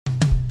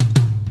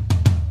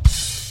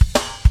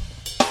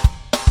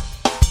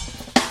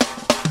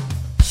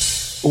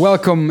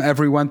Welcome,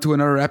 everyone, to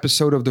another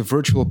episode of the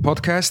Virtual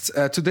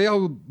Podcast. Today,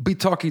 I'll be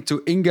talking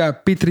to Inga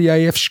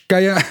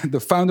Pitriaevskaya,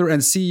 the founder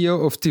and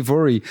CEO of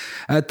Tvori.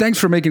 Thanks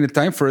for making the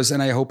time for us,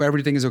 and I hope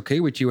everything is okay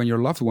with you and your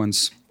loved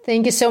ones.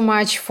 Thank you so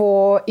much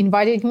for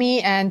inviting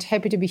me, and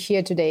happy to be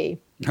here today.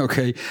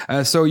 Okay,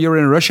 so you're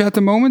in Russia at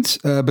the moment,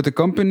 but the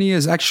company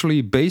is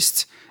actually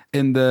based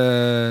in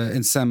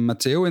San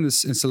Mateo in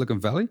Silicon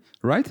Valley,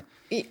 right?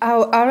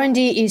 Our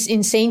R&D is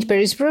in St.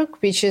 Petersburg,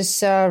 which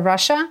is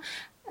Russia.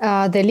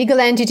 The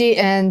legal entity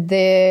and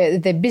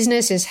the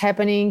business is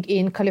happening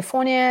in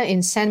California,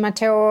 in San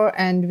Mateo,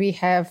 and we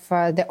have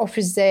the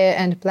office there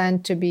and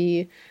plan to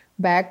be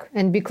back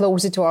and be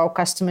closer to our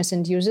customers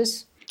and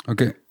users.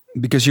 Okay,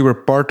 because you were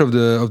part of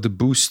the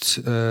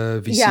Boost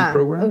VC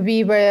program?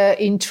 We were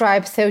in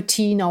Tribe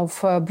 13 of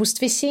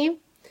Boost VC.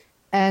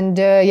 And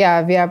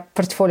we are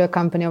portfolio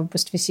company of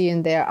Boost VC,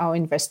 and they are our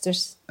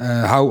investors.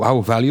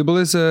 How valuable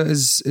is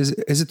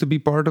it to be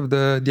part of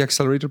the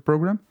accelerator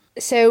program?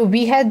 So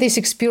we had this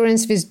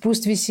experience with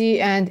Boost VC,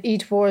 and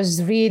it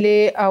was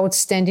really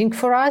outstanding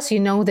for us. You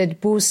know that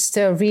Boost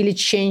really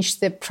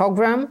changed the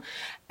program,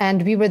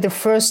 and we were the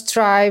first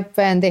tribe,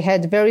 and they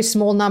had very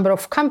small number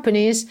of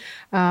companies,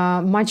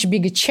 much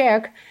bigger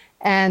check,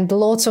 and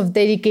lots of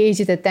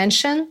dedicated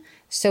attention.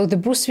 So the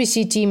Boost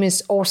VC team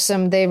is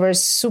awesome. They were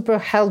super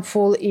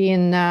helpful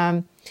in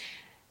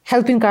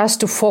helping us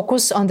to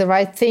focus on the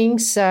right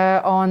things,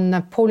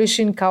 on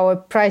polishing our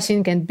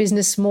pricing and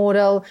business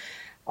model,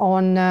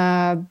 on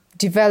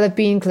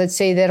developing, let's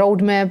say, the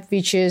roadmap,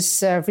 which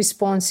is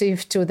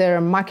responsive to their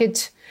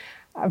market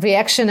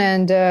reaction.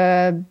 And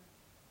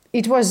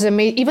it was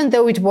amazing. Even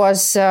though it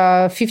was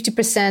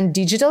 50%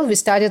 digital, we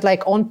started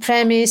like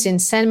on-premise in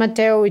San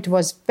Mateo. It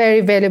was very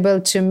valuable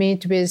to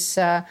meet with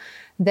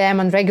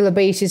them on regular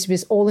basis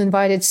with all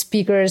invited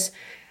speakers.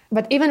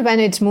 But even when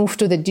it moved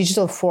to the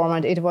digital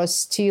format, it was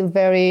still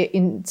very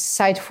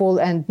insightful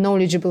and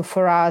knowledgeable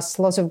for us.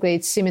 Lots of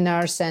great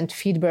seminars and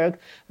feedback.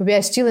 We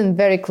are still in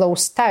very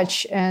close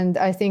touch. And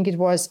I think it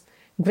was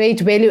great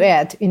value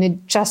add in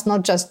it,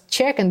 not just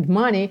check and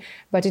money,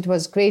 but it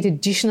was great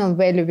additional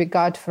value we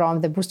got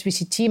from the Boost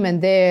VC team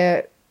and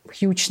their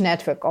huge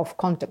network of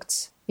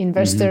contacts,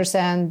 investors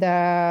and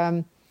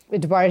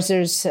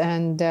advisors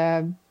and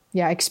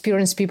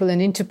experienced people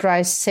in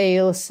enterprise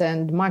sales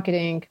and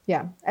marketing.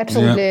 Yeah,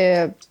 absolutely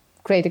a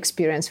great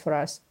experience for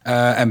us.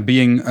 And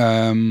being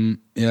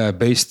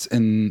based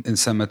in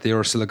San Mateo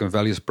or Silicon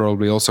Valley is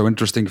probably also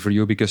interesting for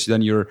you because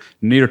then you're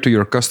near to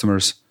your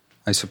customers,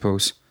 I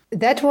suppose.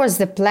 That was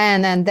the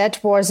plan, and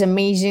that was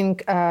amazing.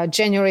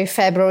 January,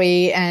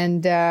 February,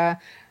 and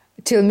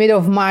till mid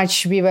of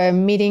March, we were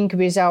meeting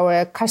with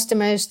our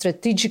customers,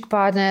 strategic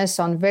partners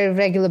on very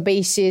regular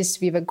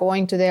basis. We were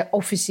going to their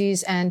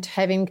offices and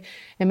having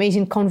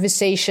amazing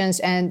conversations.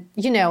 And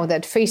you know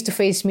that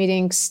face-to-face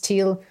meetings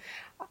still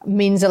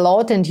means a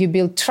lot, and you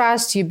build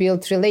trust, you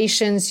build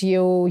relations,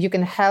 you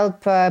can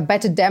help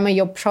better demo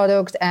your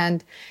product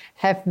and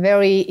have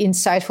very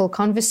insightful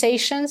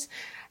conversations.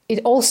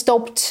 It all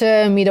stopped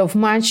mid of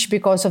March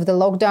because of the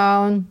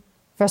lockdown,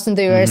 first in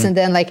the US and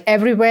then like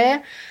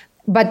everywhere.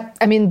 But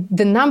I mean,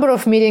 the number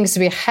of meetings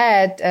we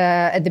had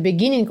at the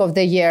beginning of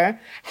the year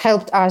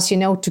helped us,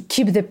 to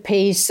keep the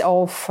pace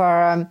of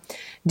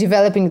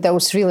developing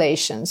those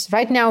relations.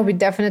 Right now, we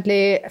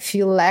definitely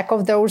feel lack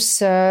of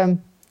those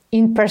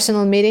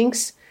in-person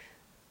meetings,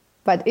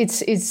 but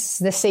it's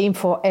the same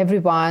for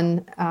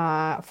everyone,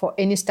 for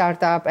any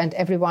startup and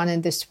everyone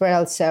in this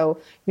world. So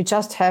we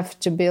just have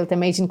to build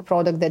amazing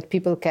product that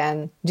people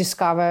can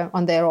discover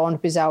on their own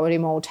with our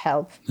remote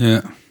help.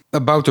 Yeah.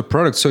 About the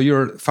product. So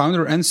you're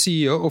founder and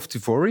CEO of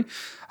Tvori.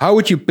 How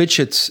would you pitch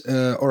it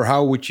or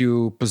how would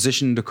you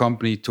position the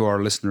company to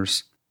our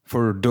listeners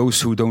for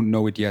those who don't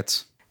know it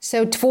yet?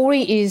 So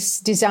Tvori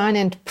is design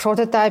and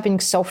prototyping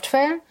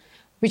software,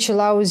 which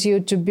allows you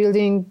to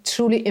building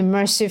truly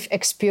immersive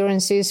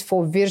experiences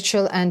for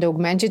virtual and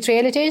augmented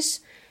realities.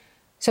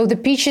 So the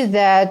pitch is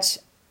that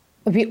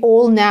we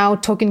all now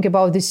talking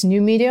about this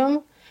new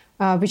medium,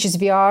 which is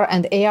VR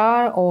and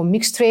AR or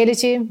mixed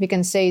reality. We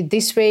can say it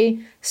this way.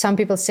 Some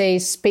people say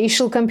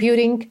spatial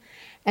computing.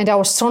 And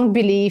our strong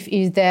belief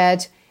is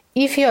that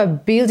if you are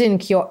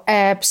building your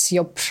apps,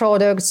 your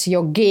products,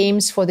 your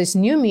games for this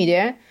new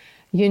media,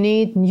 you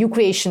need new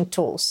creation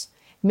tools.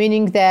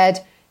 Meaning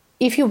that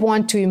if you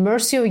want to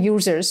immerse your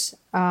users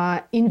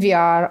in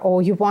VR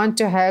or you want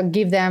to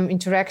give them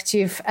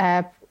interactive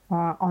app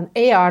on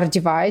AR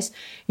device,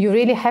 you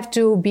really have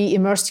to be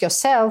immersed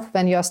yourself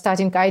when you're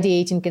starting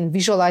ideating and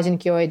visualizing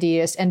your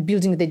ideas and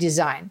building the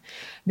design.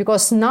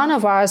 Because none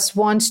of us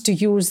wants to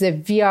use the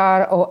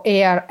VR or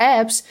AR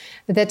apps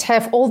that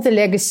have all the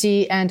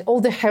legacy and all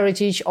the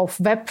heritage of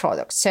web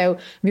products. So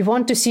we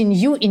want to see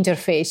new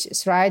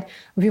interfaces, right?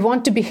 We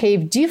want to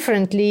behave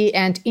differently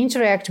and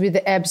interact with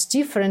the apps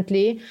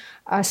differently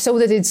so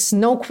that it's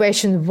no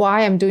question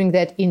why I'm doing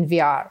that in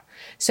VR.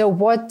 So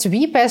what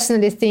we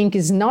personally think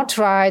is not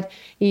right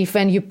if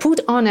when you put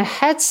on a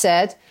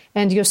headset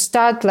and you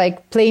start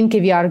like playing a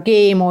VR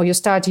game or you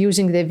start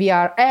using the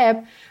VR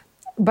app,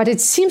 but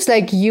it seems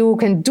like you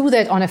can do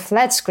that on a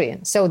flat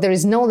screen. So there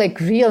is no like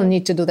real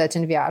need to do that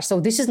in VR. So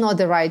this is not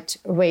the right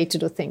way to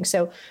do things.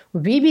 So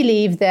we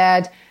believe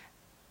that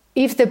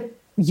if the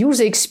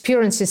user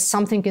experiences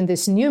something in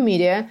this new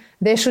media,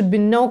 there should be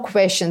no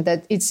question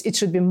that it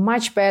should be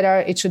much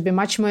better. It should be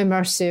much more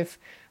immersive,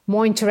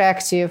 more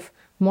interactive,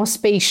 more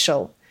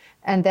spatial.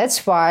 And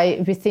that's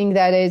why we think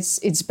that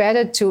it's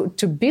better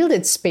to build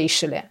it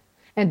spatially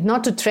and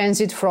not to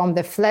transit from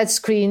the flat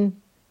screen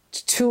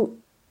to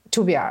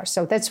VR.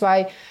 So that's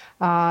why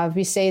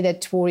we say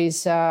that Tvori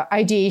is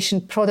ideation,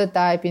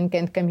 prototyping,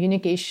 and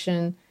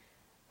communication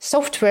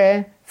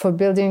software for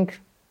building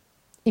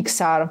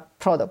XR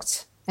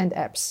products and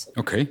apps.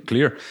 Okay,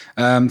 clear.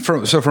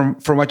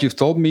 From what you've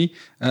told me,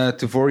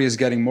 Tvori is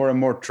getting more and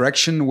more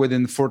traction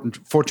within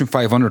Fortune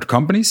 500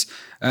 companies.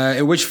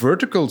 In which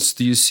verticals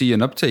do you see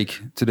an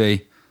uptake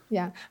today?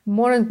 Yeah,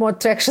 more and more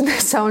traction.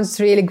 That sounds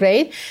really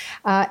great.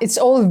 It's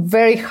all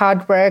very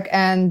hard work,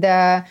 and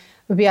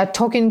we are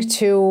talking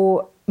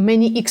to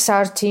many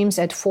XR teams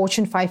at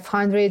Fortune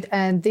 500,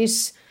 and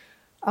these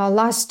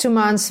last 2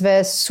 months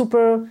were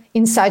super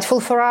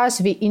insightful for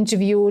us. We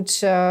interviewed,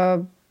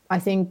 I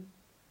think,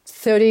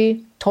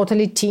 30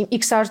 totally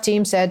XR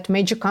teams at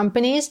major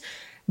companies.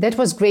 That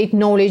was great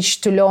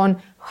knowledge to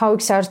learn how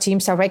XR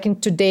teams are working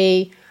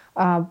today,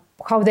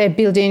 how they're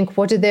building,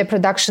 what is their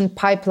production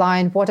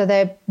pipeline, what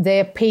are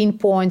their pain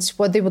points,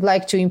 what they would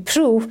like to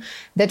improve.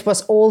 That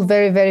was all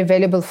very, very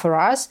valuable for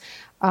us.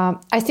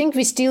 I think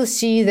we still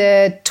see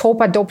the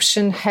top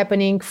adoption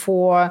happening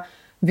for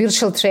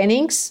virtual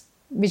trainings,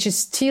 which is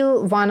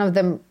still one of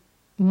the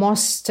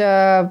most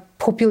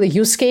popular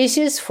use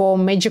cases for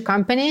major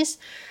companies.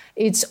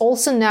 It's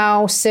also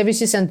now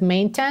services and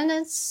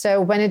maintenance.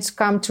 So when it's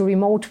come to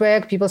remote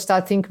work, people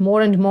start thinking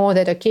more and more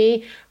that,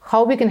 okay,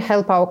 how we can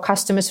help our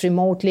customers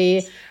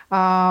remotely.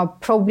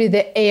 Probably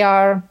the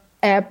AR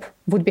app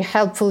would be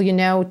helpful,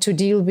 to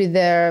deal with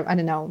their,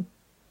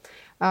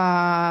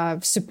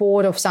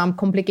 support of some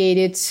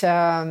complicated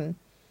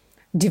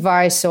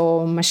device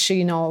or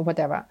machine or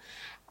whatever.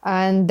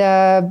 And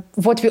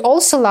what we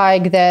also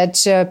like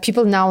that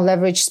people now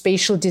leverage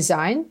spatial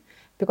design,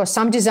 because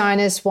some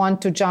designers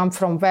want to jump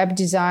from web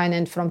design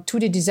and from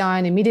 2D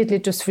design immediately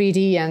to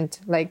 3D and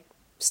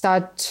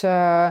start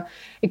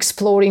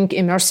exploring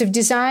immersive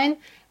design,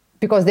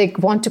 because they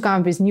want to come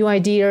up with new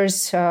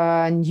ideas,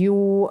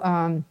 new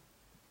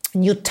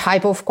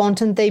type of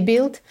content they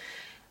build.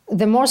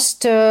 The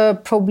most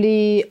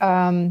probably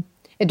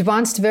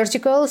advanced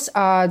verticals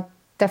are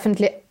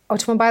definitely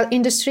automobile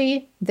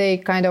industry. They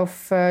kind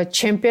of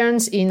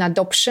champions in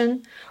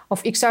adoption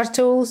of XR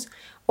tools.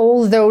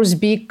 All those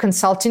big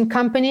consulting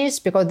companies,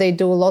 because they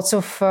do lots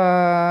of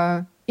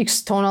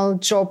external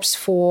jobs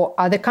for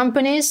other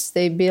companies.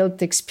 They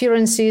build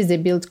experiences, they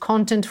build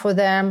content for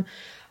them,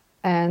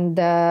 and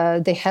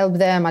they help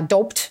them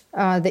adopt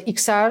the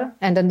XR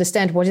and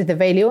understand what is the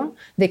value.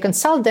 They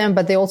consult them,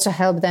 but they also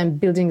help them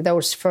building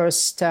those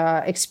first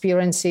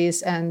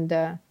experiences and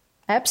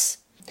apps.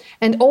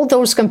 And all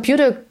those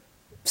computer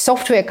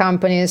software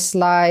companies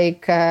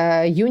like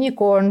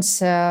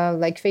unicorns,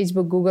 like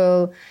Facebook,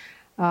 Google,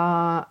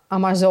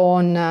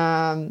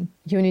 Amazon,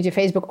 Unity,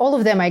 Facebook, all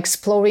of them are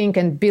exploring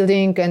and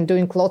building and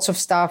doing lots of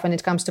stuff when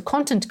it comes to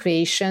content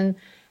creation.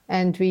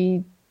 And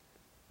we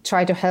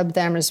try to help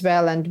them as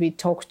well. And we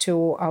talk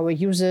to our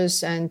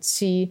users and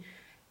see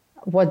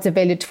what the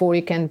value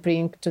Tvori can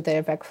bring to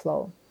their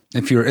workflow.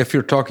 If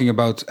you're talking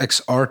about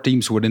XR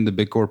teams within the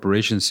big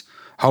corporations,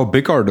 how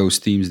big are those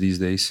teams these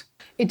days?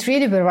 It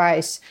really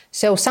varies.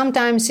 So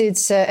sometimes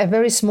it's a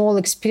very small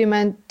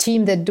experiment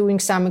team that doing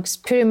some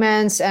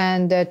experiments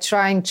and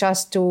trying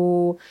just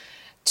to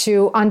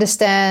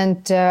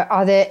understand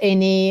are there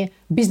any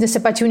business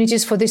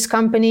opportunities for this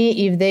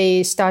company if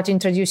they start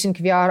introducing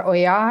VR or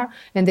AR,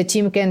 and the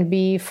team can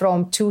be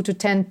from 2 to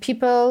 10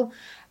 people,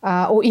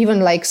 or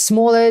even like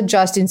smaller,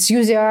 just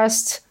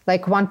enthusiasts,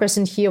 like one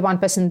person here, one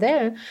person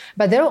there.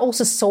 But there are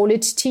also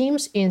solid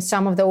teams in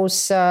some of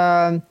those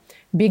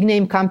big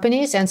name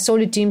companies, and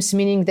solid teams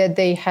meaning that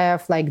they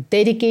have like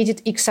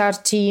dedicated XR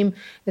team.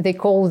 They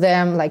call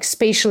them like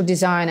spatial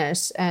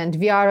designers and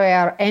VR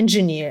AR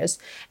engineers.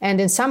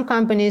 And in some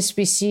companies,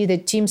 we see the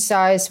team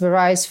size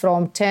varies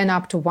from 10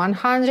 up to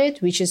 100,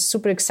 which is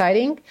super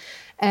exciting.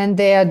 And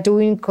they are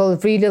doing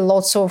really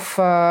lots of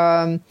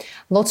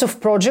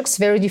projects,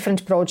 very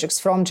different projects,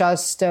 from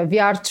just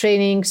VR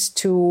trainings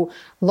to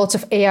lots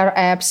of AR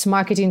apps,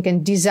 marketing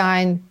and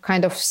design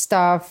kind of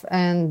stuff,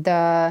 and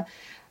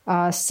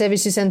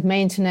services and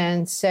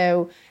maintenance.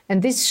 So,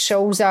 and this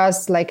shows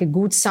us like a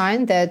good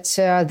sign that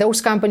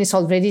those companies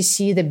already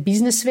see the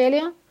business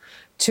value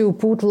to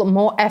put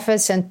more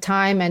efforts and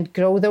time and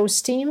grow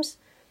those teams.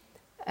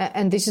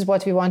 And this is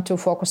what we want to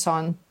focus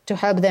on, to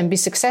help them be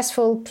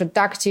successful,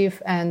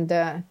 productive, and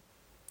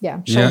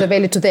show the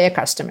value to their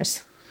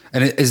customers.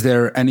 And is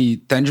there any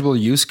tangible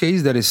use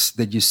case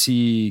that you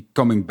see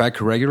coming back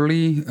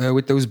regularly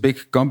with those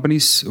big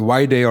companies?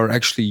 Why they are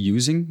actually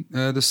using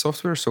the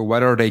software? So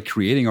what are they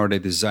creating? Are they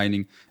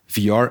designing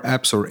VR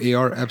apps or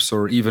AR apps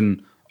or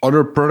even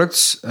other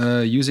products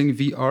using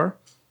VR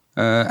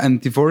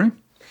and Tvori?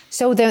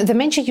 So the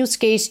major use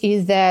case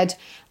is that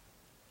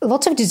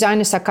lots of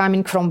designers are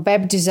coming from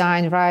web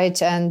design,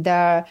 right? And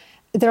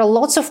there are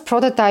lots of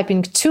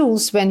prototyping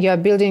tools when you're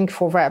building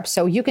for web.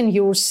 So you can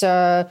use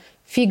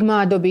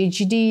Figma, Adobe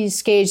XD,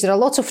 Sketch. There are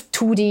lots of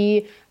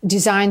 2D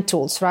design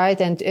tools, right?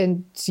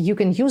 And you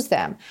can use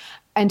them.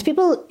 And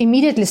people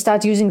immediately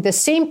start using the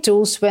same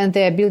tools when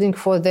they're building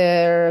for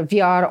their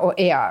VR or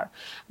AR.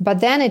 But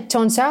then it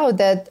turns out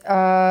that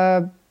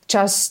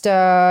just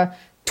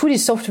 2D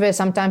software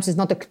sometimes is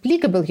not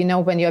applicable,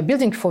 when you're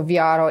building for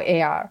VR or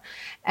AR.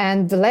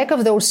 And the lack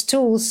of those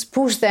tools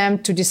push them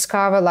to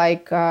discover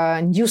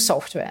new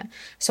software.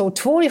 So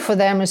Tvori for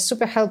them is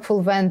super helpful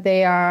when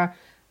they are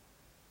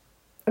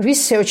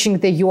researching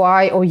the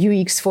UI or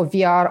UX for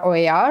VR or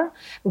AR.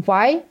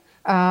 Why?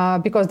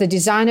 Because the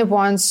designer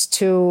wants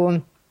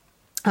to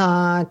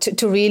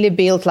really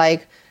build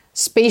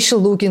spatial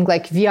looking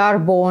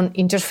VR-born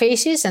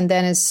interfaces, and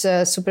then it's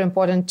super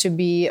important to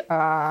be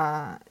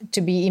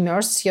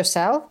immersed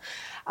yourself.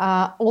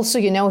 Also,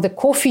 the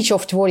core feature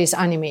of Tvori is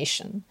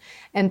animation,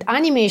 and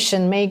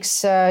animation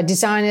makes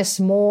designers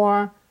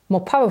more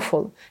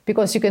powerful,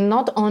 because you can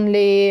not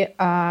only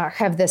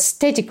have the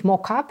static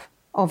mock-up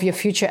of your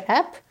future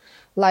app,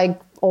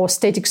 or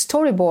static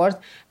storyboard,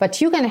 but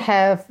you can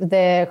have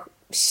the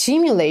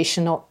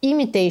simulation or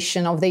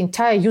imitation of the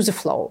entire user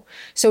flow.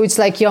 So it's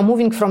like you're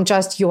moving from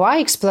just UI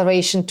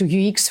exploration to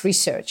UX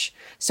research.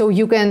 So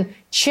you can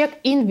check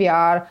in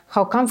VR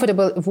how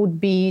comfortable it would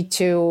be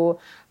to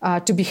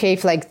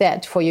behave like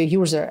that for your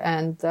user,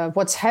 and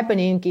what's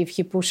happening if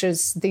he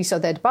pushes this or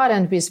that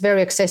button with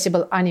very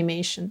accessible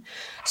animation.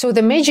 So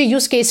the major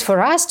use case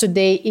for us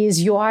today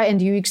is UI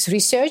and UX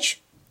research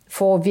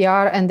for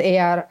VR and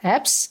AR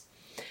apps,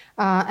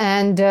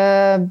 and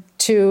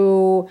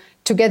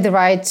to get the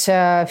right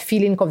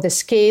feeling of the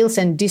scales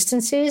and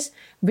distances,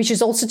 which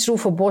is also true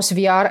for both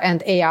VR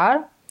and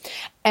AR.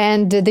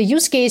 And the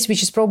use case,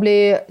 which is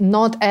probably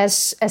not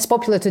as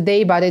popular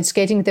today, but it's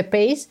getting the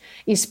pace,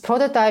 is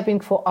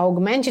prototyping for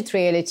augmented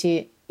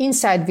reality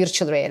inside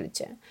virtual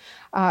reality.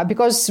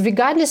 Because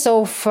regardless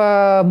of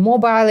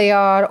mobile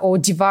AR or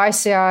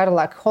device AR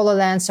like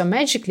HoloLens or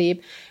Magic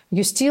Leap,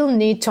 you still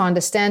need to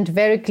understand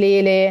very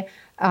clearly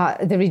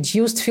the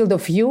reduced field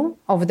of view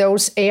of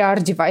those AR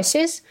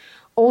devices.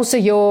 Also,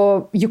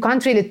 you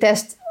can't really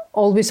test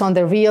always on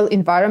the real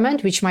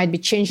environment, which might be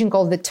changing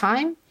all the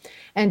time.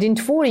 And in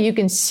Tvori, you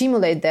can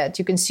simulate that.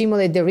 You can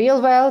simulate the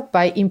real world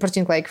by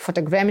importing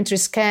photogrammetry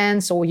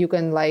scans, or you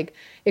can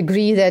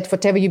agree that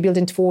whatever you build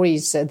in Tvori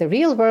is the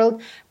real world.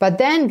 But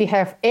then we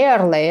have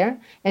AR layer,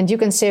 and you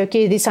can say,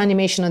 okay, this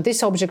animation on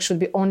this object should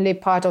be only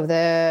part of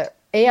the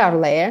AR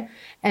layer.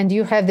 And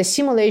you have the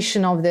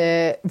simulation of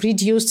the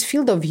reduced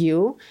field of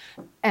view,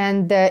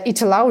 and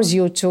it allows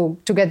you to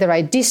get the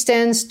right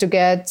distance, to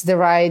get the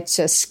right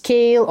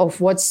scale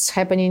of what's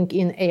happening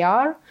in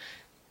AR.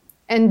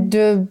 And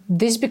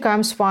this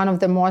becomes one of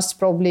the most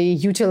probably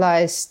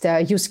utilized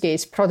use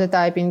case,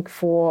 prototyping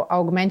for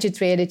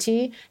augmented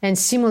reality and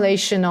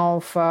simulation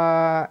of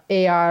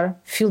AR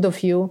field of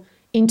view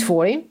in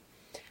Tvori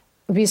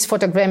with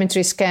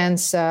photogrammetry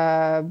scans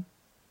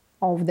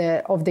of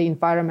the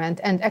environment,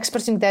 and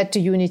exporting that to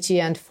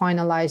Unity and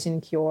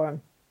finalizing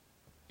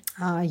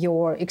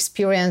your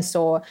experience,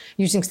 or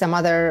using some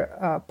other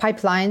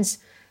pipelines.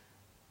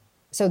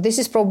 So this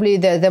is probably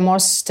the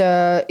most,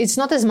 it's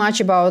not as much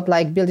about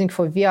building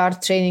for VR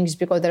trainings,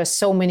 because there are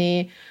so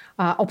many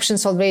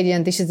options already,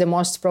 and this is the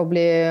most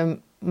probably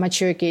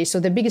mature case. So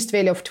the biggest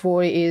value of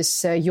Tvori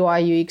is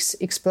UI UX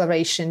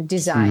exploration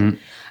design.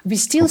 Mm-hmm. We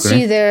still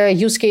see the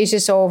use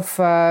cases of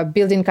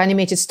building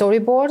animated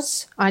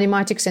storyboards,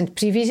 animatics and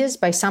previews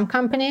by some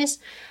companies,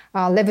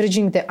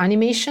 leveraging the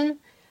animation.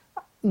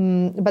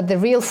 But the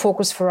real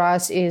focus for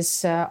us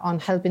is on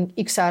helping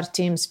XR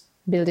teams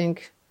building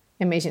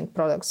amazing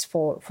products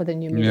for the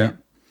new media.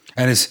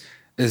 Yeah. And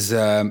is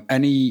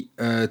any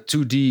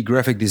 2D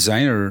graphic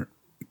designer,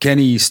 can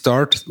he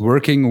start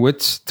working with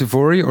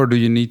Tvori, or do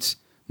you need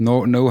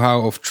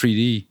know-how of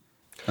 3D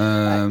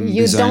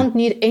you design? Don't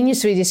need any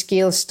 3D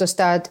skills to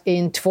start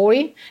in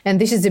Tvori. And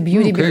this is the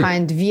beauty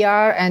behind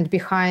VR and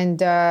behind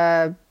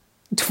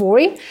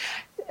Tvori.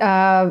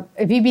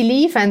 We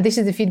believe, and this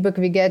is the feedback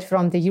we get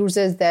from the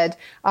users, that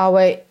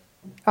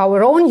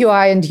our own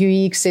UI and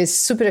UX is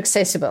super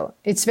accessible.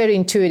 It's very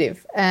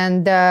intuitive.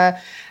 And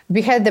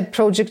we had the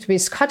project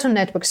with Cartoon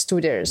Network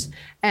studios.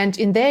 And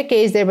in their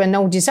case, there were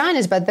no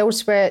designers, but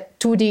those were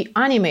 2D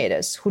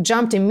animators who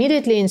jumped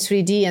immediately in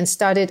 3D and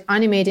started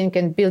animating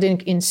and building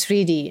in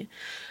 3D.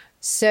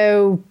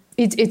 So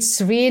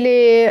it's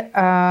really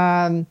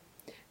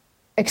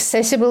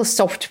accessible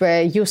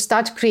software. You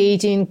start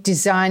creating,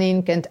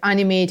 designing, and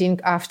animating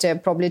after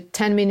probably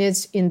 10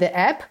 minutes in the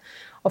app.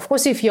 Of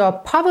course, if you're a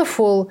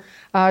powerful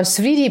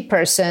 3D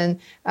person,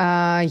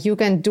 you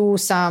can do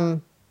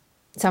some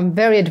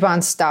very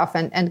advanced stuff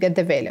and get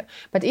the value.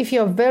 But if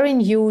you're very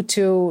new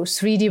to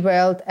 3D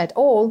world at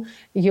all,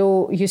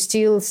 you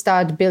still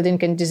start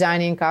building and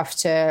designing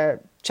after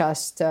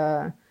just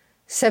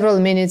several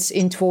minutes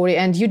in Tvori,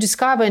 and you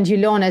discover and you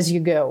learn as you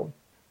go.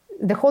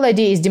 The whole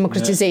idea is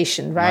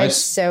democratization, right? Nice.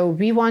 So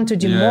we want to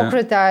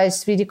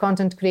democratize 3D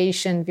content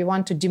creation. We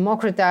want to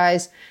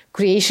democratize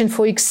creation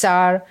for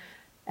XR.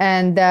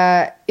 And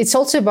it's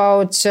also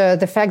about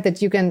the fact that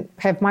you can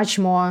have much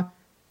more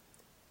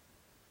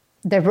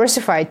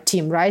diversified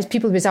team, right?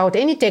 People without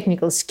any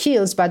technical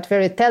skills, but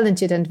very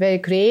talented and very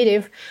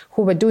creative,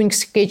 who were doing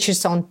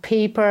sketches on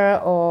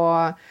paper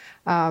or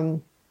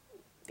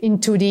in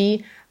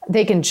 2D.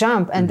 They can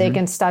jump and they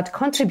can start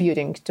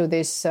contributing to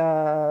this,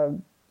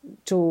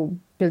 to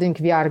building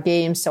VR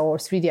games or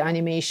 3D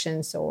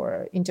animations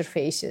or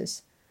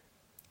interfaces.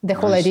 The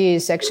whole idea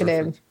is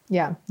actually,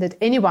 that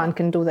anyone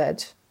can do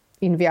that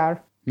in VR.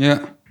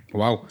 Yeah.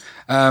 Wow.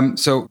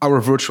 So our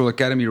virtual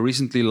academy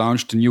recently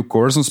launched a new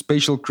course on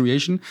spatial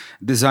creation,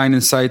 design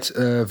inside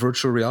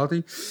virtual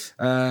reality.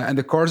 And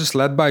the course is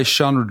led by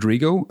Sean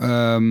Rodrigo.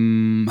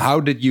 How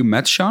did you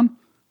met Sean?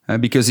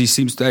 Because he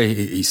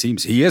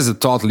is a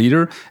thought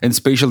leader in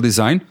spatial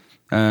design.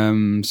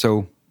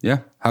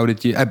 How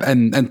did you?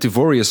 And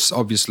Tvori is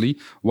obviously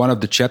one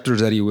of the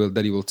chapters that he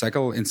will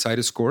tackle inside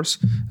his course.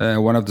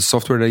 One of the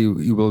software that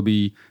he will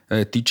be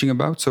teaching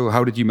about. So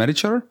how did you meet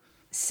each other?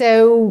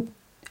 So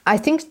I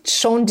think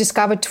Sean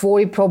discovered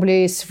Tvori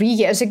probably 3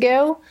 years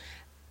ago.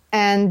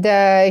 And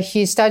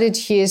he started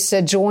his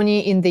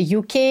journey in the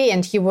UK,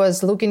 and he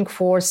was looking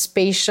for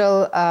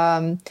spatial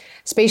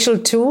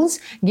tools.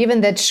 Given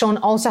that Sean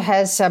also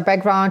has a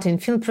background in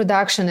film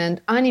production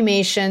and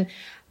animation,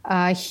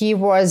 he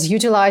was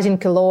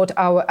utilizing a lot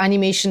our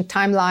animation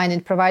timeline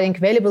and providing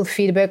valuable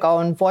feedback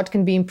on what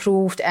can be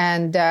improved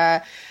and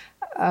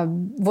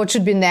what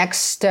should be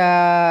next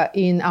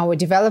in our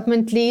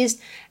development list.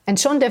 And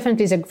Sean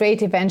definitely is a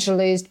great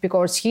evangelist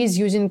because he's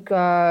using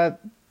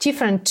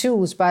different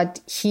tools, but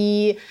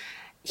he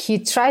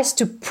tries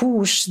to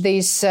push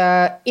this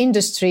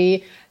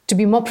industry to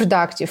be more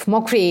productive,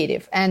 more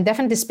creative, and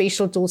definitely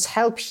spatial tools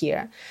help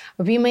here.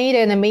 We made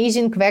an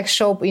amazing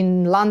workshop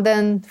in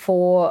London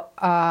for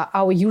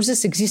our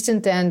users,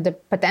 existing and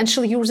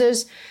potential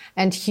users,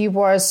 and he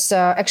was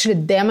actually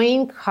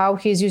demoing how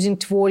he's using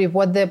Tvori,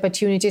 what the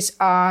opportunities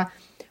are,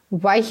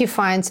 why he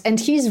finds, and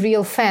he's a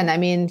real fan. I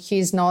mean,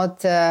 he's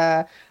not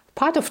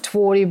part of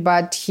Tvori,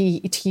 but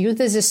he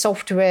uses the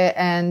software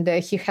and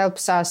he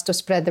helps us to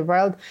spread the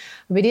word.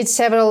 We did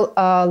several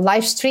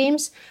live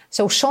streams.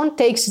 So Sean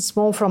takes it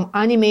more from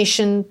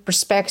animation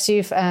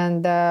perspective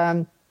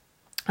and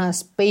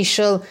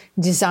spatial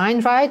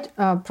design, right?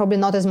 Probably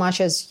not as much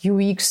as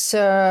UX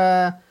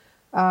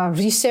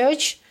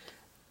research.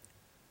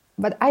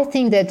 But I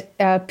think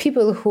that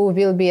people who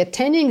will be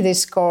attending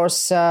this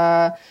course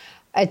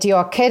at your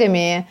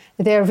academy,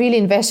 they're really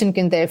investing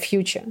in their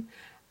future.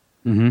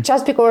 Mm-hmm.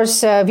 Just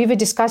because we were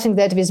discussing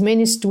that with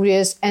many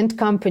studios and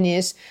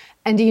companies,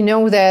 and you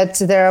know that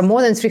there are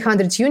more than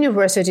 300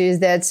 universities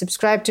that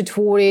subscribe to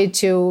Tvori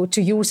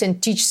to use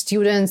and teach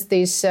students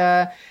this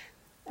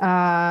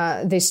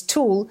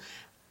tool,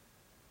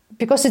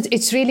 because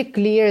it's really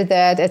clear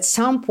that at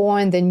some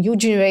point the new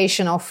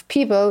generation of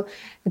people,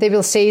 they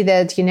will say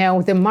that, you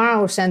know, the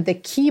mouse and the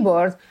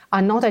keyboard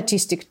are not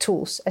artistic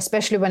tools,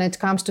 especially when it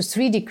comes to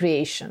 3D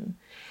creation.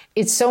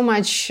 It's so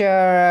much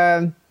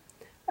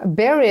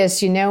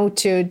barriers, you know,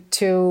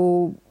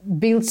 to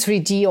build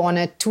 3D on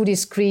a 2D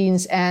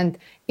screens, and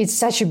it's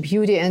such a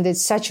beauty and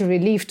it's such a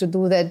relief to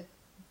do that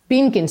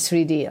being in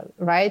 3D,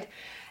 right?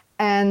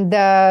 And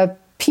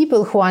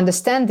people who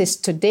understand this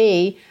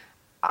today,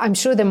 I'm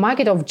sure the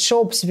market of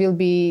jobs will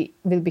be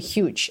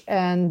huge.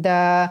 And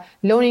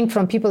learning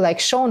from people like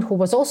Sean, who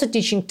was also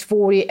teaching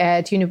Tvori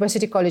at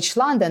University College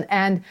London,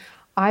 and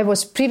I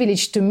was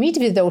privileged to meet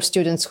with those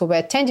students who were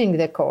attending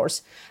the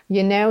course.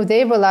 You know,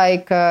 they were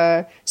like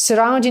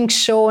surrounding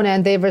Sean,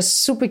 and they were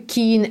super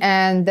keen,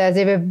 and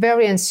they were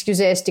very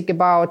enthusiastic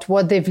about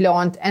what they've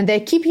learned. And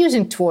they keep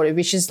using Tvori,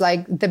 which is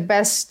like the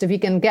best we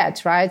can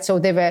get, right? So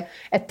they were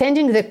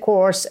attending the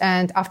course,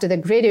 and after the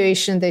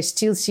graduation, they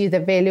still see the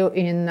value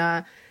in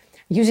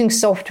using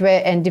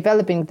software and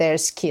developing their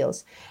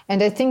skills.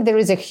 And I think there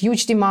is a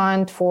huge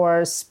demand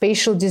for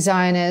spatial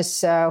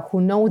designers who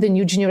know the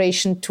new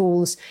generation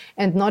tools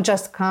and not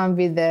just come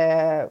with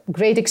a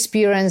great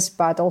experience,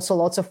 but also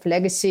lots of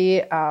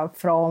legacy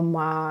from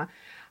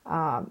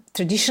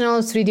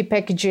traditional 3D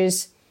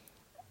packages.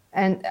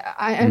 And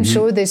I'm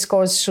sure this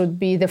course should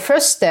be the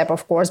first step,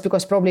 of course,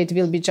 because probably it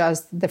will be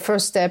just the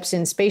first steps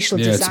in spatial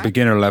design. Yeah, it's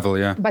beginner level,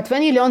 yeah. But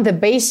when you learn the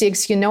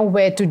basics, you know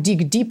where to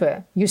dig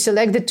deeper. You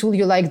select the tool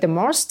you like the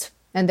most,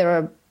 and there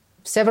are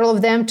several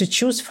of them to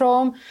choose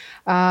from.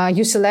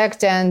 You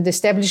select and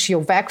establish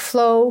your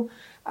workflow.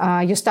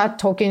 You start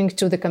talking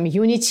to the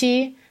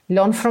community,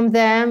 learn from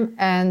them,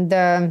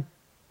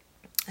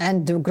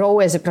 and grow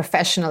as a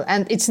professional.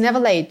 And it's never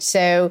late.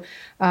 So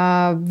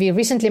we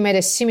recently made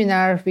a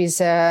seminar with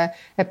a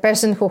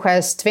person who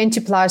has 20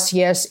 plus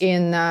years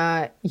in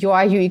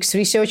UI, UX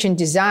research and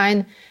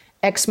design,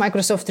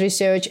 ex-Microsoft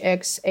Research,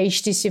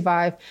 ex-HTC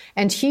Vive.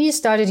 And he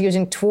started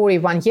using Tvori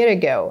 1 year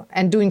ago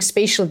and doing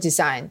spatial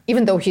design,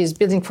 even though he's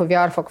building for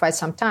VR for quite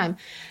some time.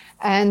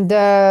 And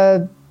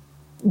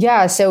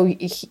so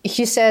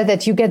he said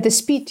that you get the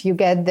speed, you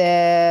get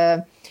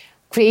the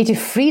creative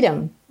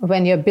freedom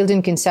when you're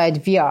building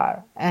inside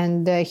VR.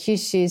 And he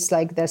sees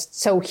like this.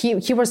 So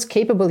he was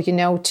capable,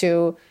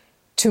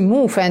 to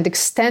move and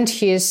extend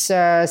his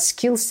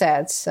skill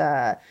sets,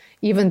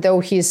 even though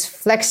he's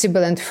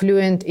flexible and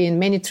fluent in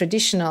many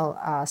traditional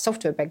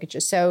software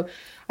packages. So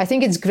I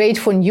think it's great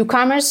for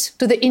newcomers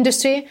to the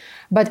industry,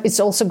 but it's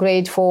also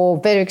great for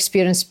very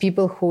experienced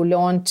people who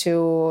learn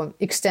to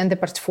extend the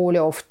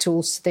portfolio of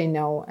tools they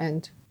know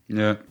and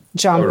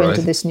jump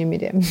into this new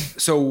medium.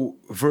 So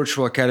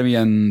Virtual Academy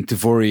and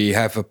Tvori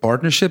have a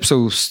partnership.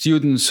 So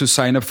students who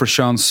sign up for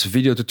Sean's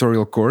video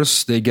tutorial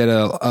course, they get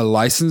a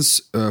license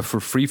for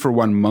free for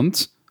 1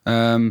 month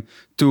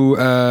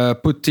to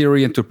put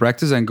theory into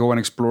practice and go and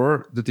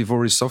explore the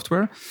Tvori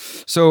software.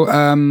 So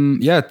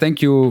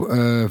thank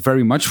you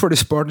very much for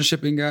this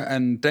partnership, Inga,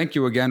 and thank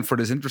you again for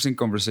this interesting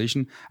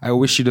conversation. I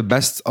wish you the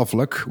best of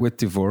luck with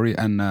Tvori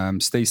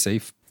and stay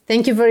safe.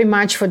 Thank you very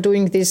much for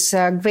doing this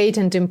great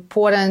and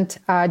important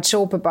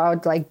job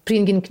about like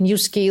bringing new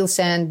skills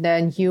and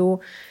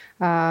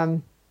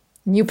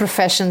new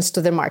professions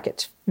to the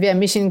market. We are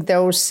missing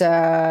those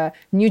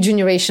new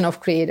generation of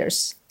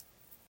creators.